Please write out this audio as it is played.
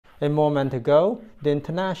a moment ago, the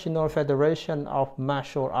International Federation of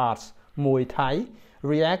Martial Arts, Muay Thai,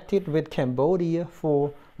 reacted with Cambodia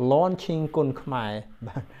for launching Kun Khmer.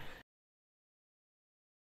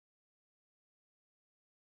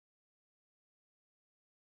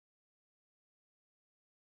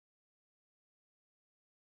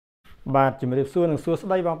 បាទជំរាបសួរនិងសួស្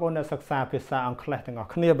តីបងប្អូនអ្នកសិក្សាភាសាអង់គ្លេសទាំងអ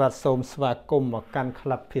ស់គ្នាបាទសូមស្វាគមន៍មកកាន់ក្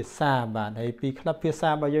លឹបភាសាបាទហើយពីក្លឹបភាសា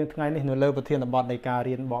របស់យើងថ្ងៃនេះនៅលើប្រធានបទនៃការ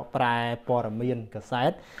រៀនបកប្រែព័ត៌មានកសែ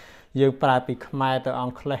តយើងប្រែពីខ្មែរទៅអ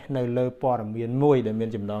ង់គ្លេសនៅលើព័ត៌មានមួយដែលមាន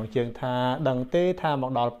ចំណងជើងថាដឹងទេថាម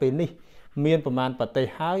កដល់ពេលនេះមានប្រមាណប្រទេស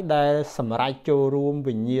ហើយដែលសម្រេចចូលរួម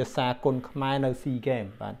វិញ្ញាសាគុនខ្មែរនៅ SEA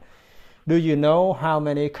Games បាទ Do you know how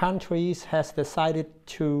many countries has decided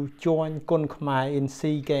to join Kun Khmer in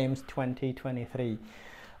SEA Games 2023?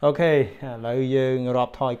 Okay ឥឡូវយើងរា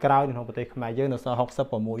ប់ថយក្រោយក្នុងប្រទេសខ្មែរយើងនៅសល់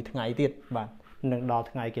66ថ្ងៃទៀតបាទនឹងដល់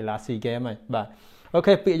ថ្ងៃកីឡា SEA Games ហើយបាទ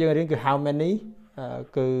Okay ពាក្យយើងរៀនគឺ how many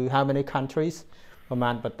គឺ how many countries ប្រមា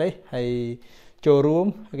ណប្រទេសហើយចូលរួម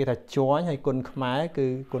គេថា join ហើយគុនខ្មែរគឺ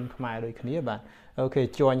គុនខ្មែរដូចគ្នាបាទ Okay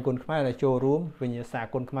join គុនខ្មែរហើយចូលរួមវិញ្ញាសា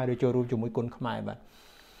គុនខ្មែរឬចូលរួមជាមួយគុនខ្មែរបាទ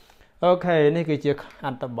អូខេនេះគឺជាអ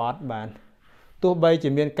ត្ថបទបាទទោះបីជា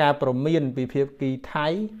មានការប្រមានពីភាគីថៃ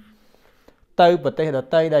ទៅប្រទេសដ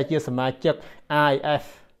ទៃដែលជាសមាជិក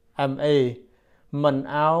IFMA មិន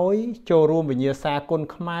អោយចូលរួមវិញ្ញាសាគុន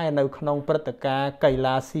ខ្មែរនៅក្នុងព្រឹត្តិការណ៍កី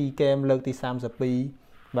ឡា SEA Games លើកទី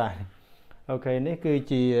32បាទអូខេនេះគឺ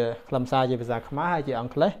ជាខ្លឹមសារជាភាសាខ្មែរហើយជាអ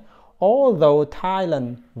ង់គ្លេស Although Thailand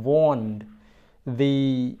warned the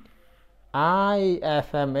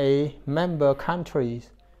IFMA member countries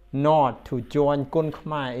not to join Kun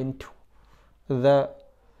Khmer into the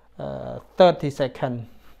 32nd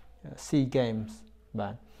SEA Games បា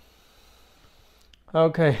ទអូ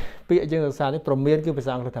ខេពាក្យយើងសិក្សានេះប្រមានគឺភា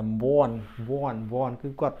សាអង់គ្លេសថា warn គឺ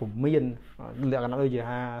គាត់ប្រមានលក្ខណៈដូចជា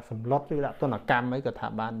ថាសម្លុតឬដាក់ទណ្ឌកម្មអីក៏ថា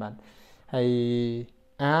បានបាទហើយ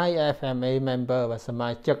IFMA member បាទសមា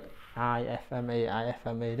ជិក IFMA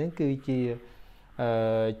ហ្នឹងគឺ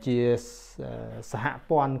ជាសហ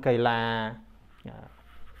ព័ន្ធកីឡា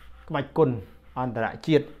ក្បាច់គុនអន្តរ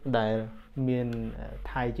ជាតិដែលមាន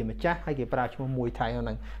ថៃជាម្ចាស់ហើយគេប្រើឈ្មោះមួយថៃហ្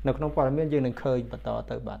នឹងនៅក្នុងព័ត៌មានយើងនឹងឃើញបន្ត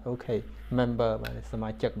ទៅបាទអូខេ member បាទសមា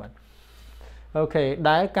ជិកបាទអូខេ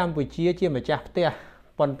ដែលកម្ពុជាជាម្ចាស់ផ្ទះ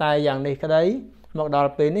ប៉ុន្តែយ៉ាងនេះក្តីមកដ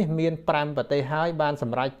ល់ពេលនេះមាន5ប្រទេសហើយបានស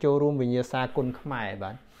ម្រេចចូលរួមវិញ្ញាសាគុនខ្មែរ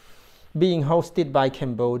បាទ Being hosted by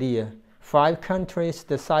Cambodia 5 countries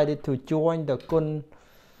decided to join the Kun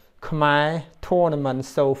Khmer tournament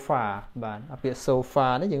so far បាទពាក្យ so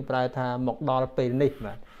far នេះយើងប្រើថាមកដល់ពេលនេះ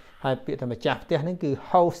បាទហើយពាក្យថាម្ចាស់ផ្ទះហ្នឹងគឺ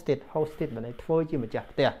hosted បាទនេះធ្វើជាម្ចាស់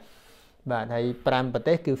ផ្ទះបាទហើយ5ប្រ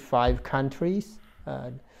ទេសគឺ5 countries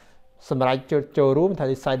សម្រាប់ចូលរួមថា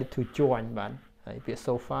decided to join បាទហើយពាក្យ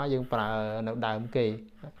so far យើងប្រើនៅដើមគេ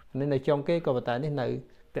នេះនៅចុងគេក៏ប៉ុន្តែនេះនៅ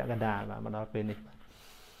ពាក់កណ្ដាលបាទមកដល់ពេលនេះបាទ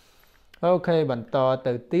អូខេបន្ត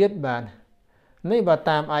ទៅទៀតបាទនេះបើ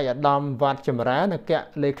តាមឯកឧត្តមវត្តចម្រើនអគ្គ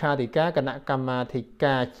លេខាធិការគណៈកម្មាធិ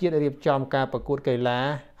ការជាតិរៀបចំការប្រកួតកីឡា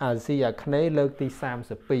អាស៊ីអាគ្នេយ៍លើកទី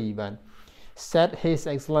32បាទ Said His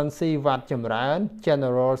Excellency វត្តចម្រើន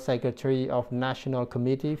General Secretary of National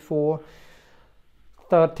Committee for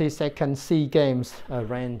 32nd SEA Games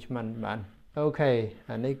Arrangement បាទអូខេ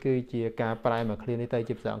អានេះគឺជាការប្រែមកឃ្លានេះទៅ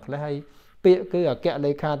ជាភាសាអង់គ្លេសហើយពាក្យគឺអគ្គ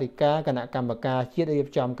លេខាធិការគណៈកម្មការជាតិរៀប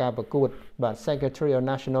ចំការប្រកួតបាទ Secretary of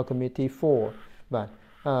National Committee for បាទ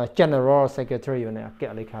General Secretary នៃអគ្គ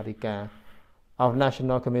លេខាធិការ of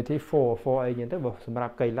National Committee for អីចឹងទៅបើសម្រា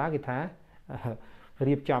ប់កីឡាគេថា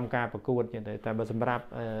រៀបចំការប្រកួតចឹងទៅតែបើសម្រាប់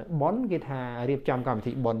បនគេថារៀបចំកម្មវិ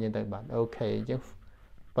ធីបនចឹងទៅបាទអូខេអញ្ចឹង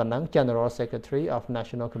ប៉ុណ្ណឹង General Secretary of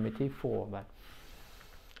National Committee for បាទ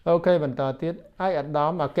អូខេបន្តទៀតឯកឧត្ត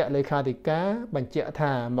មអគ្គលេខាធិការបញ្ជាក់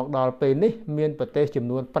ថាមកដល់ពេលនេះមានប្រទេសចំ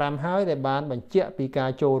នួន5ហើយដែលបានបញ្ជាក់ពីការ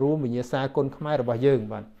ចូលរួមវិញ្ញាសាគុនខ្មែររបស់យើង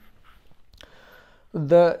បាទ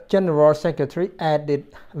The General Secretary added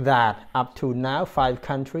that up to now 5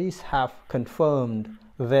 countries have confirmed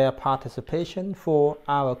their participation for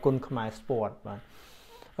our Kun Khmer sport បាទ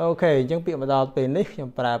អូខេអញ្ចឹងពាក្យមកដល់ពេលនេះខ្ញុំ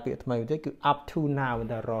ប្រើពាក្យថ្មីមួយទៀតគឺ up to now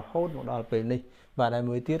តែរហូតមកដល់ពេលនេះបាទហើយ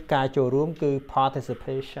មួយទៀតការចូលរួមគឺ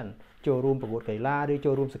participation ចូលរួមប្រកួតកីឡាឬ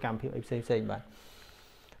ចូលរួមសកម្មភាពអីផ្សេងបាទ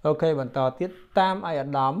អូខេបន្តទៀតតាមឯកឧ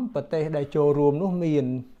ត្តមប្រទេសដែលចូលរួមនោះមាន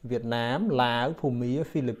វៀតណាមឡាវភូមា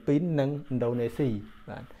ហ្វីលីពីននិងឥណ្ឌូនេស៊ី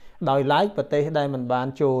បាទដោយឡែកប្រទេសដែលមិនបាន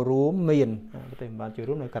ចូលរួមមានប្រទេសមិនបានចូល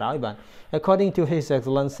រួមនៅក្រៅបាទ According to His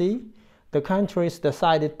Excellency the countries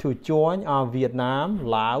decided to join are Vietnam,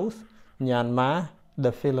 Laos, Myanmar,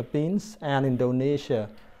 the Philippines and Indonesia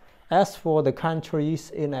As for the countries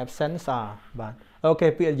in absence are បាទអូខេ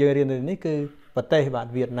ពាក្យយើងរៀននេះគឺ ប្រទេសបាទ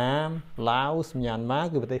វៀតណាម Laos មីយ៉ាន់ម៉ា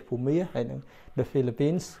គឺប្រទេសភូមាហើយនឹង the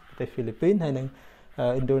Philippines ប្រទេស Philippines ហើយនឹង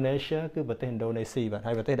Indonesia គឺប្រទេស Indonesia បាទ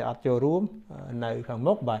ហើយប្រទេសដែលអត់ចូលរួមនៅខាង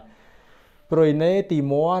មុខបាទប្រ៊ុយណេទី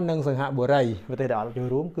ម៉័រនិងសិង្ហបុរីប្រទេសដែលអត់ចូល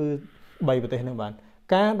រួមគឺ3ប្រទេសហ្នឹងបាទ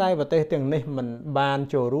ការដែលប្រទេសទាំងនេះមិនបាន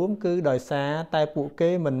ចូលរួមគឺដោយសារតែពួកគេ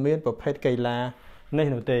មិនមានប្រភេទកីឡានេះ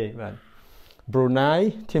នោះទេបាទ Brunei,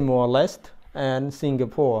 Timor-Leste and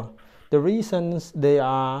Singapore. The reasons they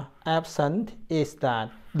are absent is that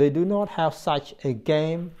they do not have such a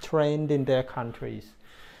game trained in their countries.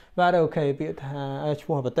 បាទអូខេពាក្យថាឈ្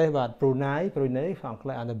មោះប្រទេសបាទ Brunei អង់គ្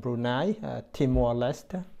លេសអាន Brunei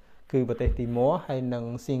Timor-Leste គឺប្រទេសទីម៉័រហើយនិង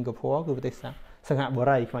Singapore គឺប្រទេសសិង្ហបុ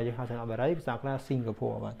រីខ្មែរយើងហៅសិង្ហបុរីភាសាអង់គ្លេស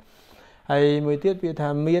Singapore បាទហើយមួយទៀតពាក្យថា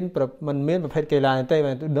មានមិនមានប្រភេទកីឡាទេ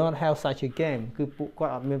បាទ do not have such a game គឺពួកគា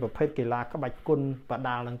ត់អត់មានប្រភេទកីឡាក្បាច់គុណប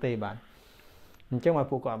ដាល់ហ្នឹងទេបាទអញ្ចឹងមក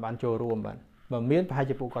ពួកគាត់បានចូលរួមបាទបើមានប្រហែល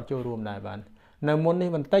ជាពួកគាត់ចូលរួមដែរបាទនៅមុននេះ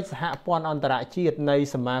បន្តិចសហព័ន្ធអន្តរជាតិនៃ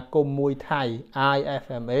សមាគមមួយថៃ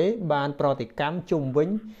IFMA បានប្រតិកម្មជុំវិញ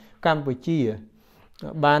កម្ពុជា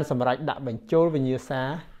បានសម្រេចដាក់បញ្ចូលវិញ្ញាសា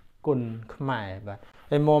គុនខ្មែរបាទ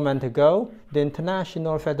A moment ago the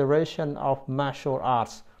International Federation of Martial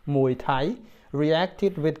Arts Muay Thai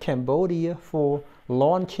reacted with Cambodia for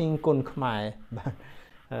launching Kun Khmer បាទ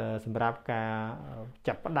សម្រាប់ការ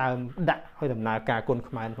ចាប់ផ្ដើមដាក់ឲ្យដំណើរការគុន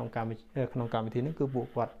ខ្មែរក្នុងកម្មវិធីនេះគឺពួក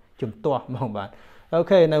គាត់ជំទាស់ហ្មងបាទអូ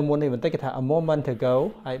ខេនៅមុននេះបន្តិចគេថា a moment ago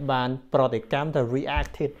ហើយបានប្រតិកម្មទៅ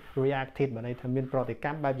reacted បានន័យថាមានប្រតិក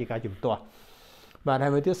ម្មបែបជាការជំទាស់បាទហើ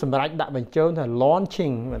យមួយទៀតសម្រាប់ដាក់បញ្ចូលថា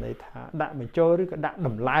launching បានន័យថាដាក់បញ្ចូលឬក៏ដាក់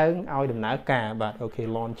ដំឡើងឲ្យដំណើរការបាទអូខេ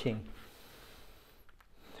launching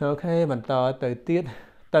អូខេបន្តទៅទៀត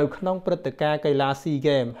ទៅក្នុងព្រឹត្តិការណ៍កីឡា SEA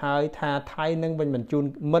Games ហើយថាថៃនឹងបញ្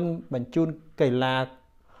ជូនកីឡា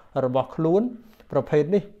របស់ខ្លួនប្រភេទ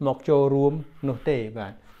នេះមកចូលរួមនោះទេបា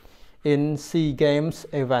ទ In SEA Games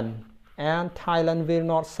event and Thailand will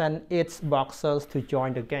not send its boxers to join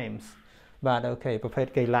the games បាទអូខេប្រភេទ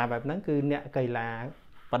កីឡាបែបហ្នឹងគឺអ្នកកីឡា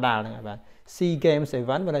បដាល់ហ្នឹងបាទ SEA Games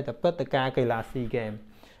event បានន័យថាព្រឹត្តិការណ៍កីឡា SEA Games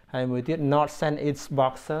ហើយមួយទៀត not send its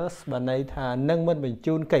boxers បានន័យថានឹងមិនបញ្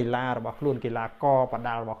ជូនកីឡារបស់ខ្លួនកីឡាករប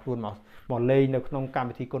ដាល់របស់ខ្លួនមកលេងនៅក្នុងកម្ម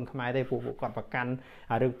វិធីគុនខ្មែរទេពួកគាត់ប្រកាន់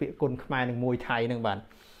រឿងពាក្យគុនខ្មែរនិងមួយថៃហ្នឹងបាទ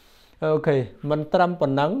អូខេមិនត្រឹមប៉ុ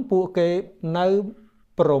ណ្ណឹងពួកគេនៅ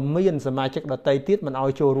ព្រមានសមាជិកដទៃទៀតមិនឲ្យ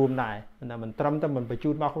ចូលរួមដែរមិនត្រឹមតែមិនបញ្ជូ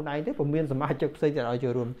នមកខ្លួនឯងទេព្រមានសមាជិកផ្សេងទៀតឲ្យចូ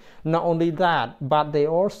លរួម Not only that but they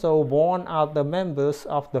also warn other members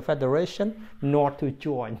of the federation not to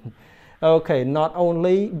join Okay not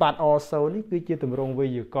only but also នេះគឺជាទម្រង់វេ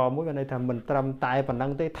យ្យាករណ៍មួយបានន័យថាមិនត្រឹមតែប៉ុណ្ណឹ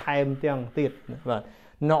ងទេថែមទាំងទៀតបាទ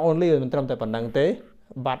Not only មិនត្រឹមតែប៉ុណ្ណឹងទេ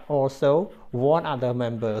but also warn other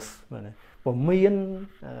members បាទព្រមាន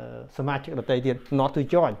សមាជិកដទៃទៀត not to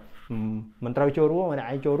join មិនត្រូវចូលរួមអ្នក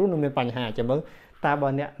ឯងចូលរួមនឹងមានបញ្ហាចាំមើលតើបើ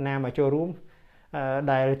អ្នកណាមកចូលរួម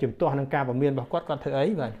ដែលជំទាស់នឹងការព្រមានរបស់គាត់ធ្វើអី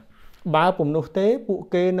បាទបើពុំនោះទេពួក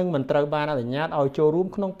គេនឹងមិនត្រូវបានអនុញ្ញាតឲ្យចូលរួម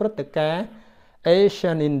ក្នុងព្រឹត្តិការណ៍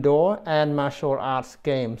Asian Indoor and Martial Arts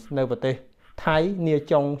Games នៅប្រទេសថៃនា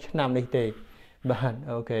ចុងឆ្នាំនេះទេបាទ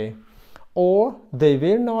អូខេ or they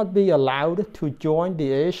will not be allowed to join the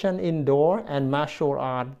Asian Indoor and Martial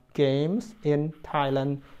Arts Games in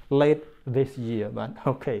Thailand late this year បាទ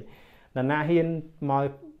អូខេណាហ៊ានមក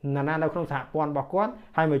ណានៅក្នុងសហព័ន្ធរបស់គាត់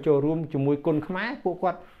ហើយមកចូលរួមជាមួយគុនខ្មែរពួក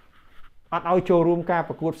គាត់អត់ឲ្យចូលរួមការ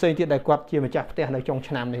ប្រកួតផ្សេងទៀតដែលគាត់ជាម្ចាស់ផ្ទះនៅចុង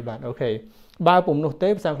ឆ្នាំនេះបាទអូខេបើពុំនោះទេ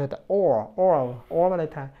ភាសាអង់គ្លេសថា or បានន័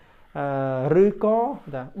យថាឬក៏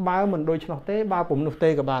ថាបើមិនដូច្នោះទេបើពុំនោះទេ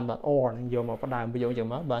ក៏បានបាទ or នឹងយកមកផ្ដើមប្រយោគចឹង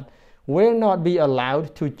មកបាទ will not be allowed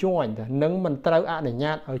to join នឹងមិនត្រូវអនុញ្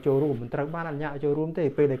ញាតឲ្យចូលរួមមិនត្រូវបានអនុញ្ញាតឲ្យចូលរួមទេ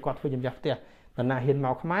ពេលដែលគាត់ធ្វើជាម្ចាស់ផ្ទះបណ្ណាហ៊ានម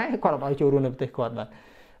កខ្មែរគាត់អត់ឲ្យចូលរួមនៅប្រទេសគាត់បាទ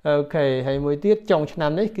អូខេហើយមួយទៀតចុងឆ្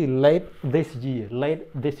នាំនេះគឺ late this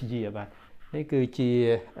year បាទនេះគឺជា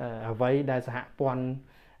អ្វីដែលសហព័ន្ធ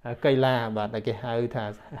កីឡាបាទដែលគេហៅថា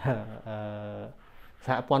ស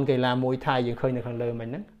ហព័ន្ធកីឡាមួយថៃយើងឃើញនៅខាងលើមិញ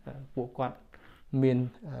ហ្នឹងពួកគាត់មាន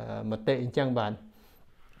មតិអញ្ចឹងបាទ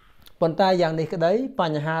ប៉ុន្តែយ៉ាងនេះក្តីប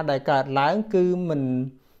ញ្ហាដែលកើតឡើងគឺមិន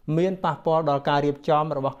មានប៉ះពាល់ដល់ការរៀបចំ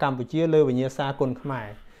របស់កម្ពុជាលើវិញ្ញាសាគុនខ្មែរ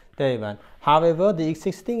ទេបាទ However the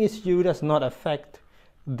existing issue does not affect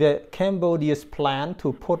the Cambodia's plan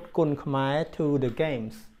to put Kun Khmer to the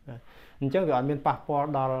games អញ្ចឹងវាអត់មានប៉ះពាល់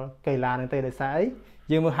ដល់កីឡានឹងទេដោយសារអី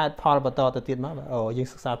យើងមើលហេតុផលបន្តទៅទៀតមកយើង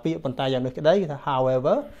សិក្សាពាក្យប៉ុន្តែយ៉ាងនេះក្តីគឺថា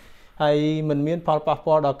however ហើយមិនមានផលប៉ះ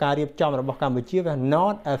ពាល់ដល់ការរៀបចំរបស់កម្ពុជាវា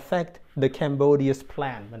not affect the Cambodia's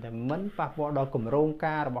plan មិនប៉ះពាល់ដល់គម្រោង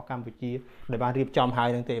ការរបស់កម្ពុជាដែលបានរៀបចំហើយ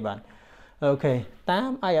នឹងទេបាទអូខេតា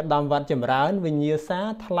មឯកឧត្តមវត្តចម្រើនវិញ្ញាសា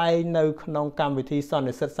ថ្លែងនៅក្នុងកម្មវិធីសន្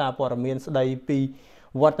និសីទសារព័ត៌មានស្ដីពី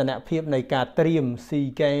វឌ្ឍនភាពនៃការត្រៀម SEA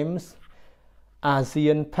Games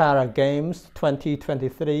ASEAN Para Games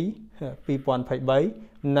 2023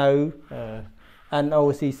 2023នៅ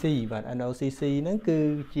NOCC បាទ NOCC ហ្នឹងគឺ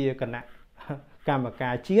ជាគណៈកម្មកា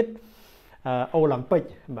រជាតិអូឡ িম্প ិក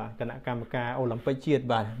បាទគណៈកម្មការអូឡ িম্প ិកជាតិ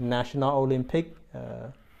បាទ National Olympic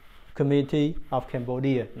Committee of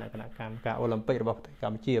Cambodia គណៈកម្មការអូឡ িম্প ិករបស់ប្រទេសក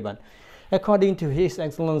ម្ពុជាបាទ According to His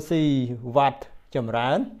Excellency Wat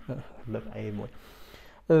Chamran look Aមួយ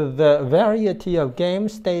the variety of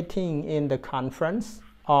games stating in the conference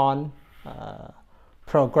on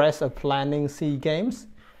progress of planning SEA Games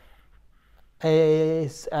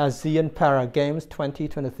is ASEAN Para Games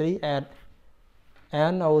 2023 at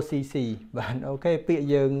NOCC បាទអូខេពាក្យ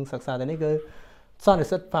យើងសិក្សាទៅនេះគឺសន្និ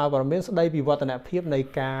សីទព័ត៌មានស្ដីពីវឌ្ឍនភាពនៃ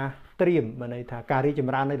ការត្រៀមមានន័យថាការរីកច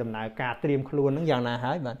ម្រើននៃដំណើរការត្រៀមខ្លួនហ្នឹងយ៉ាងណា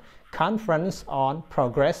ហើយបាទ Conference on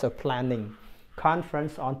Progressive Planning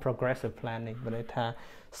Conference on Progressive Planning មានន័យថា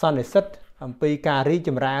សន្និសីទអំពីការរីកច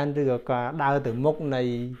ម្រើនឬក៏ការដើរទៅមុខនៃ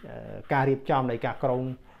ការរៀបចំនៃការក្រុង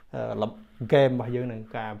ហ្គេមរបស់យើងនឹង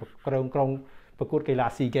ការក្រុងប្រកួតកីឡា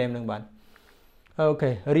SEA Games នឹងបាទអូ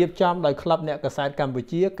ខេរៀបចំដោយក្លឹបអ្នកកាសែតកម្ពុ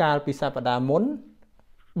ជាកាលពីសប្តាហ៍មុន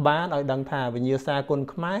បានឲ្យដឹងថាវិញ្ញាសាគុណ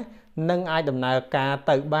ខ្មែរនឹងអាចដំណើរការ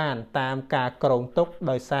ទៅបានតាមការគ្រោងទុក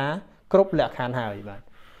ដោយសារគ្រប់លក្ខខណ្ឌហើយបាទ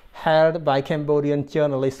Held by Cambodian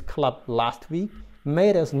Journalist Club last week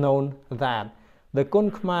made us known that the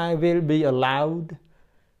Kun Khmer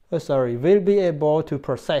will be able to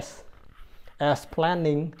process as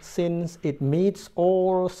planning since it meets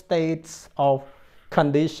all states of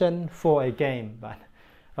condition for a game បាទ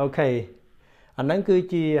អូខេអាហ្នឹងគឺ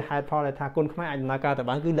ជាហេតុផលដែលថាគុណខ្មែរអាចដំណើរការទៅ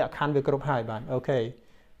បានគឺលក្ខខណ្ឌវាគ្រប់ហើយបាទអូខេ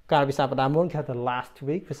កាលពីសប្តាហ៍មុនគេហៅថា last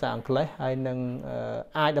week ភាសាអង់គ្លេសហើយនឹង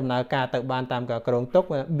អាចដំណើរការទៅបានតាមការគ្រោងទុក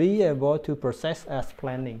be able to process as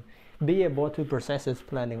planning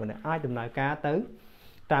មិនអាចដំណើរការទៅ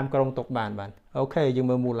តាមគ្រោងទុកបានបាទអូខេយើង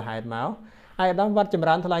មើលមូលហេតុមកអាយដាមវត្តចម្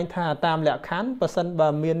រើនថ្លែងថាតាមលក្ខខណ្ឌបើសិនបើ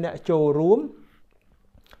មានអ្នកចូលរួម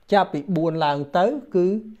ចាប់ពី4ឡើងទៅគឺ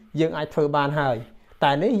យើងអាចធ្វើបានហើយ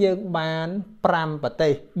តែនេះយើងបាន5ប្រទេ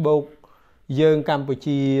សបូកយើងកម្ពុ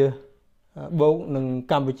ជាបូកនឹង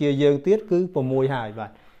កម្ពុជាយើងទៀតគឺ6ហើយបា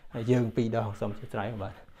ទហើយយើង2ដងសូមជម្រាបបា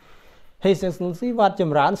ទ His Excellency Wat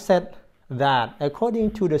Chamran said that according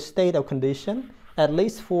to the state of condition at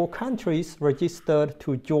least 4 countries registered to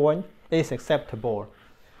join is acceptable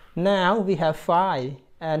now we have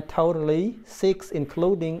 5 and totally 6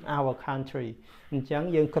 including our country អញ្ចឹង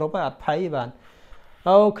យើងគ្រប់ហើយអត់ភ័យបាទ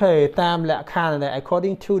អូខេតាមលក្ខខណ្ឌ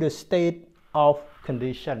according to the state of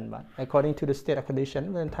condition បាទ according to the state of condition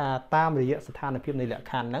មានថាតាមរយៈស្ថានភាពនៃលក្ខ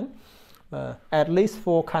ខណ្ឌហ្នឹង at least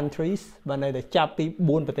 4 countries បាទន័យថាចាប់ពី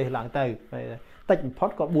4ប្រទេសឡើងទៅតិចបំផុត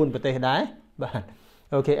ក៏4ប្រទេសដែរបាទ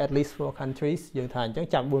អូខេ at least 4 countries យើងថាអញ្ចឹង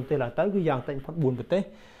ចាប់4ប្រទេសឡើងទៅគឺយ៉ាងតិចបំផុត4ប្រទេស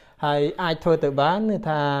ហើយអាចធ្វើទៅបានគឺ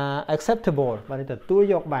ថា acceptable បាទទទួល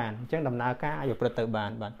យកបានអញ្ចឹងដំណើរការអាចប្រព្រឹត្តទៅបា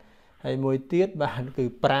នបាទហើយមួយទៀតបាទគឺ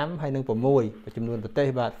5ហើយនឹង6ចំនួនប្រទេស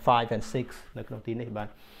បាទ5 and 6នៅក្នុងទីនេះបាទ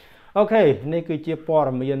អូខេនេះគឺជាព័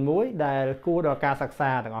ត៌មានមួយដែលគួរដល់ការសិក្សា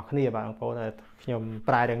ទាំងអស់គ្នាបាទបងប្អូនខ្ញុំ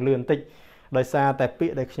ប្រែរៀងលឿនបន្តិចដោយសារតែពា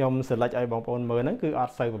ក្យដែលខ្ញុំ select ឲ្យបងប្អូនមើលហ្នឹងគឺអ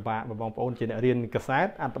ត់សូវពិបាកបងប្អូនជាអ្នករៀនកសែត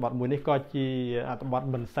អត្ថបទមួយនេះក៏ជាអត្ថបទ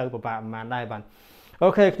មិនសូវពិបាកប៉ុន្មានដែរបាទអូ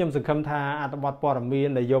ខេខ្ញុំសង្ឃឹមថាអត្ថបទព័ត៌មាន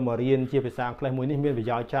ដែលយកមករៀនជាភាសាអង់គ្លេសមួយនេះមានប្រ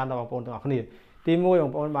យោជន៍ច្រើនដល់បងប្អូនទាំងអស់គ្នាទី1បង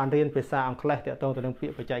ប្អូនបានរៀនភាសាអង់គ្លេសតាក់ទងទៅនឹងពា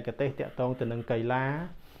ក្យបច្ចេកទេសតាក់ទងទៅនឹងកីឡា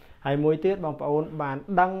ហើយមួយទៀតបងប្អូនបាន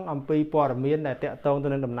ដឹងអំពីព័ត៌មានដែលតាក់ទងទៅ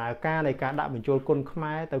នឹងដំណើរការនៃការដាក់បញ្ចូលគុណខ្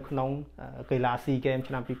មែរទៅក្នុងកីឡា SEA Games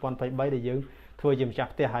ឆ្នាំ2023ដែលយើងធ្វើជាម្ចាស់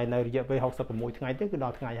ផ្ទះហើយនៅរយៈពេល66ថ្ងៃទៀតគឺដ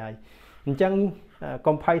ល់ថ្ងៃហើយអញ្ចឹង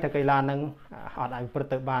កុំភ័យថាកីឡានឹងអត់អាចប្រព្រឹត្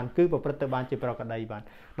តទៅបានគឺប្រព្រឹត្តទៅបានជាប្រកបដីបាទ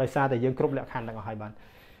ដោយសារតែយើងគ្រប់លក្ខខណ្ឌទាំងអស់ហើយបាទ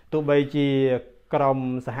ទោះបីជាក្រុម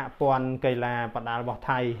សហព័ន្ធកីឡាបដាល់របស់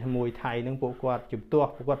ថៃមួយថៃនឹងពួកគាត់ជំទាស់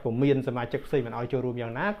ពួកគាត់ពុំមានសមាជិកផ្សេងមិនឲ្យចូលរួមយ៉ា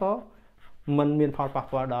ងណាក៏មិនមានផលប៉ះ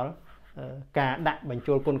ពាល់ដល់ការដាក់បញ្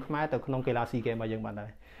ចូលគុណខ្មែរទៅក្នុងកីឡា SEA Games របស់យើងបានដែ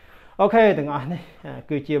រអូខេទាំងអស់នេះ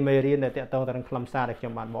គឺជាមេរៀនដែលតាក់ទងទៅនឹងខ្លឹមសារដែលខ្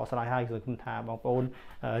ញុំបានបកស្រាយហើយគឺខ្ញុំថាបងប្អូន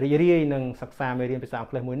រីករាយនឹងសិក្សាមេរៀនភាសាអង់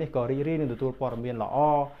គ្លេសមួយនេះក៏រីករាយនឹងទទួលព័ត៌មានល្អ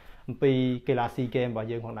អំពីកីឡា SEA Games របស់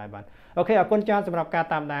យើងផងដែរបាទអូខេអរគុណច្រើនសម្រាប់ការ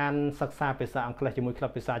តាមដានសិក្សាភាសាអង់គ្លេសជាមួយក្លឹ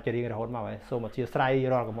បភាសាជារៀងរហូតមកហើយសូមអធិស្ឋាន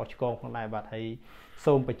រាល់កំហុសឆ្គងផងដែរបាទហើយ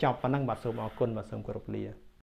សូមបញ្ចប់ប៉ុណ្ណឹងបាទសូមអរគុណបាទសូមគោរពលា